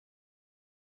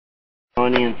Know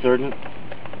any insurgents?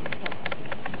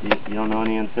 You don't know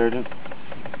any insurgents?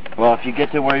 Well, if you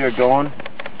get to where you're going,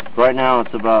 right now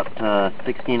it's about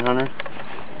 1600.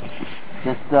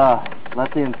 Just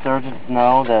let the insurgents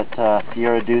know that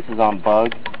Sierra Deuce is on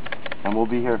bug, and we'll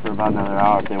be here for about another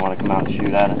hour if they want to come out and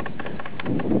shoot at us.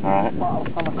 Alright?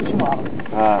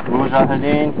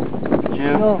 Mujahideen,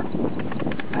 shoot.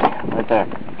 Right there,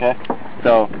 okay?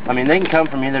 So, I mean, they can come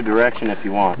from either direction if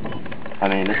you want. I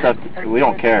mean, it's up to, we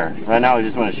don't care. Right now we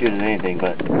just want to shoot at anything,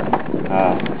 but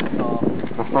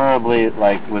preferably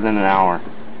like within an hour,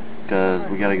 because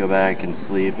we got to go back and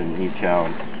sleep and eat chow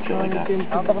and shit like that.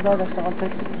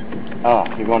 Oh,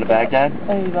 you're going to Baghdad?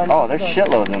 Oh, there's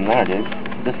shitloads in there, dude.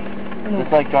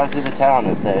 Just like drive through the town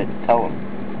and say, tell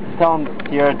them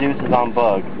Sierra Deuce is on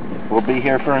bug. We'll be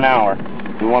here for an hour.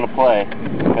 We want to play.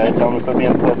 Okay, tell them to quit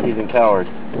being pussies and cowards.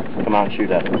 Come out and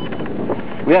shoot at us.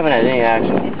 We haven't had any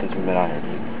action since we've been out here,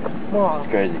 dude. It's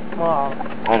crazy.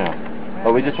 I know.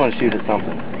 But we just want to shoot at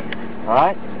something.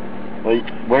 Alright? Well,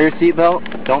 wear your seatbelt,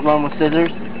 don't run with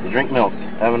scissors, and drink milk.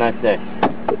 Have a nice day.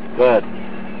 Go ahead.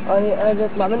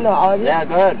 Yeah,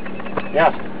 go ahead.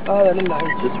 Yeah.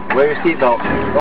 Just wear your seatbelt.